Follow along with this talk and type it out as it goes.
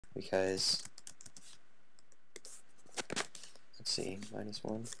because, let's see,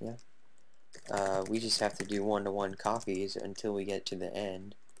 -1, yeah. We just have to do one-to-one copies until we get to the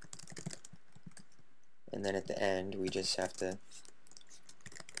end. And then at the end, we just have to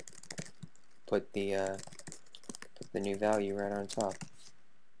put the new value right on top.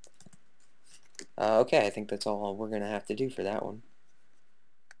 Okay, I think that's all we're gonna have to do for that one.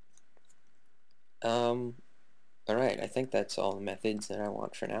 Alright, I think that's all the methods that I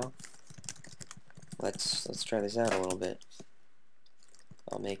want for now. Let's try this out a little bit.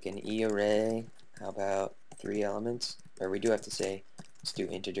 I'll make an E array. How about 3 elements? Or we do have to say, let's do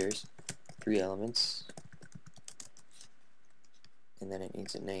integers. 3 elements. And then it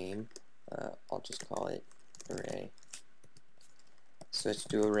needs a name. I'll just call it array. So let's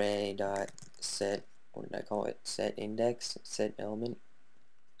do array dot set. What did I call it? Set index. Set element.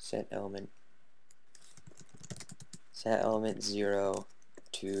 Set element. Set element 0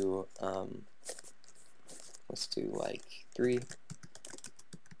 to let's do like 3.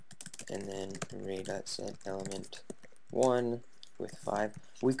 And then array.set element 1 with 5.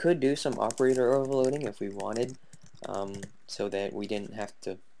 We could do some operator overloading if we wanted, so that we didn't have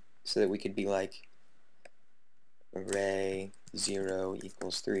to, so that we could be like array 0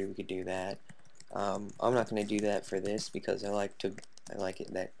 equals 3. We could do that. I'm not going to do that for this because I like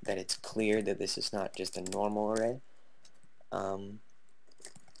it that it's clear that this is not just a normal array.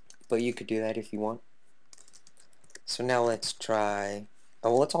 But you could do that if you want. So now let's try. Oh,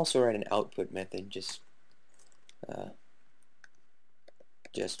 well, let's also write an output method just for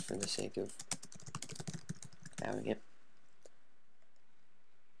the sake of having it.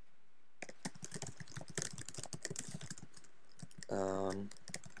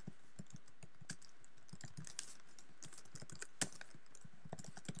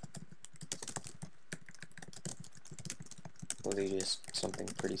 We'll do just something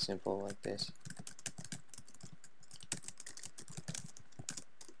pretty simple like this.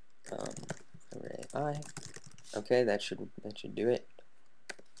 Array I. Okay, that should do it.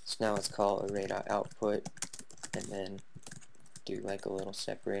 So now let's call array.output and then do like a little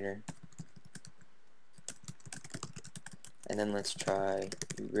separator. And then let's try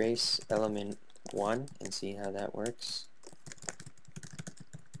erase element 1 and see how that works.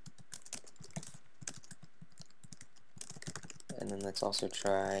 And then let's also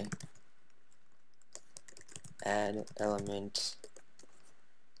try add element,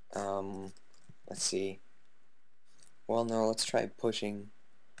 let's see, well no, let's try pushing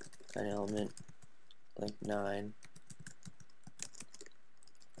an element like 9.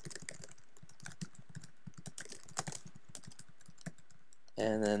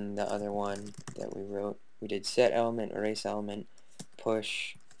 And then the other one that we wrote, we did set element, erase element,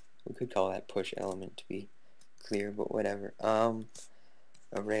 push, we could call that push element to be clear, but whatever.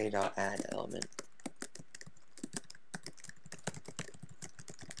 Array.add element.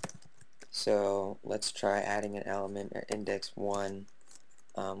 So let's try adding an element at index 1.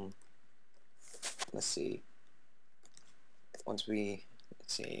 Let's see. Let's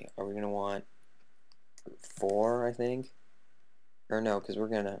see, are we going to want 4, I think? Or no, because we're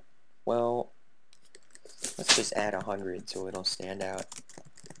going to, well, let's just add 100 so it'll stand out.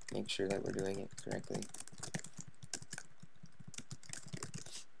 Make sure that we're doing it correctly.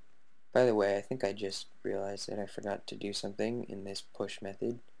 By the way, I think I just realized that I forgot to do something in this push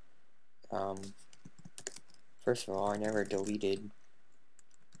method. First of all, I never deleted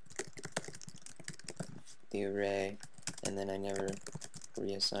the array, and then I never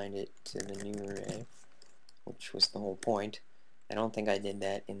reassigned it to the new array, which was the whole point. I don't think I did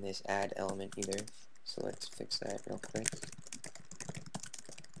that in this add element either, so let's fix that real quick.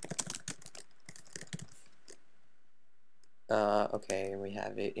 Okay, we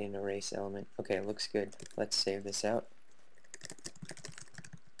have it in erase element. Okay, it looks good. Let's save this out.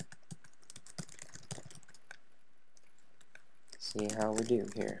 See how we do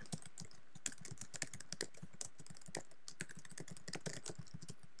here.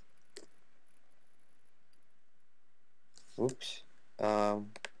 Oops.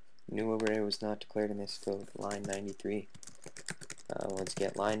 New array was not declared in this code. Line 93. Let's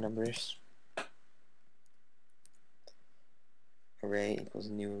get line numbers. Array equals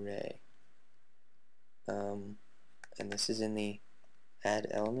new array. And this is in the add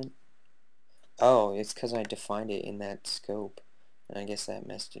element. Oh, it's because I defined it in that scope, and I guess that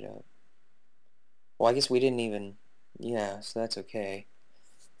messed it up. Well, I guess we didn't even, yeah, so that's okay.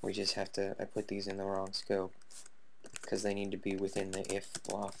 We just have to, I put these in the wrong scope, because they need to be within the if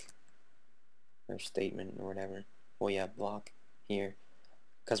block, or statement, or whatever. Well, yeah, block here.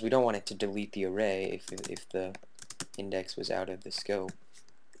 Because we don't want it to delete the array if the index was out of the scope.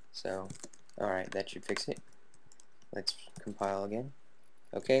 So, alright, that should fix it. Let's compile again.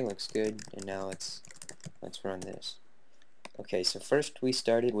 Okay, looks good, and now let's run this. Okay, so first we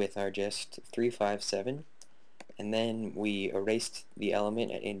started with our just 357, and then we erased the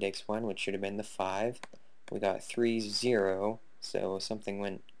element at index 1, which should have been the 5. We got 3, 0, so something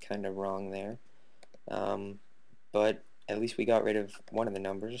went kind of wrong there. But at least we got rid of one of the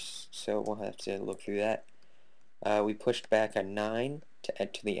numbers, so we'll have to look through that. We pushed back a 9 to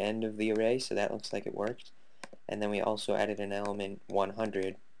add to the end of the array, so that looks like it worked. And then we also added an element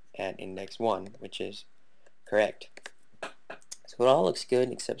 100 at index 1, which is correct. So it all looks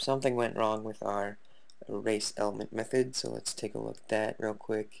good, except something went wrong with our erase element method, so let's take a look at that real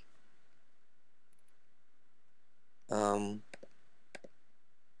quick.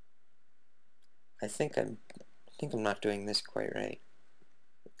 I think I'm not doing this quite right.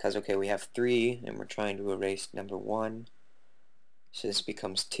 Because, okay, we have 3, and we're trying to erase number 1. So this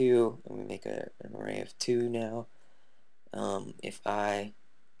becomes 2, and we make an array of 2 now. So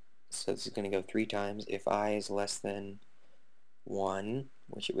this is going to go 3 times. If I is less than 1,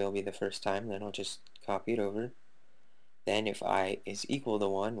 which it will be the first time, then I'll just copy it over. Then if I is equal to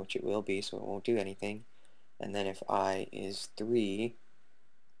 1, which it will be, so it won't do anything. And then if I is 3,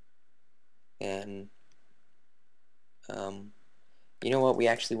 then, you know what, we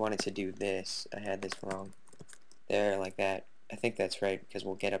actually wanted to do this. I had this wrong. There, like that. I think that's right, because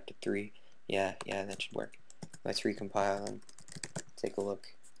we'll get up to 3. Yeah, that should work. Let's recompile and take a look.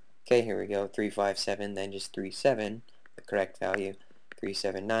 Okay, here we go. 357, then just 37, the correct value.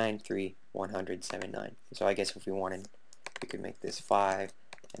 379, 3, 179. So I guess if we wanted, we could make this 5,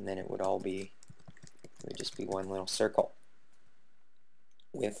 and then it would just be one little circle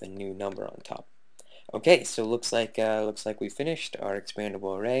with a new number on top. Okay, so looks like we finished our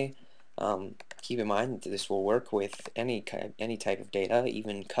expandable array. Keep in mind that this will work with any type of data,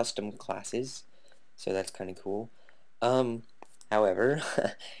 even custom classes. So that's kind of cool. However,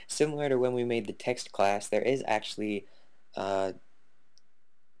 similar to when we made the text class, there is actually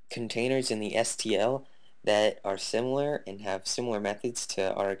containers in the STL that are similar and have similar methods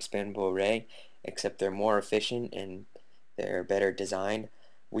to our expandable array, except they're more efficient and they're better designed.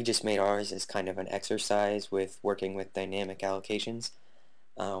 We just made ours as kind of an exercise with working with dynamic allocations.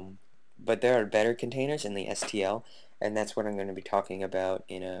 But there are better containers in the STL, and that's what I'm going to be talking about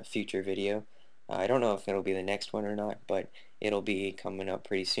in a future video. I don't know if it'll be the next one or not, but it'll be coming up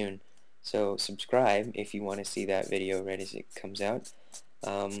pretty soon. So subscribe if you want to see that video right as it comes out.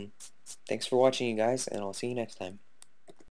 Thanks for watching, you guys, and I'll see you next time.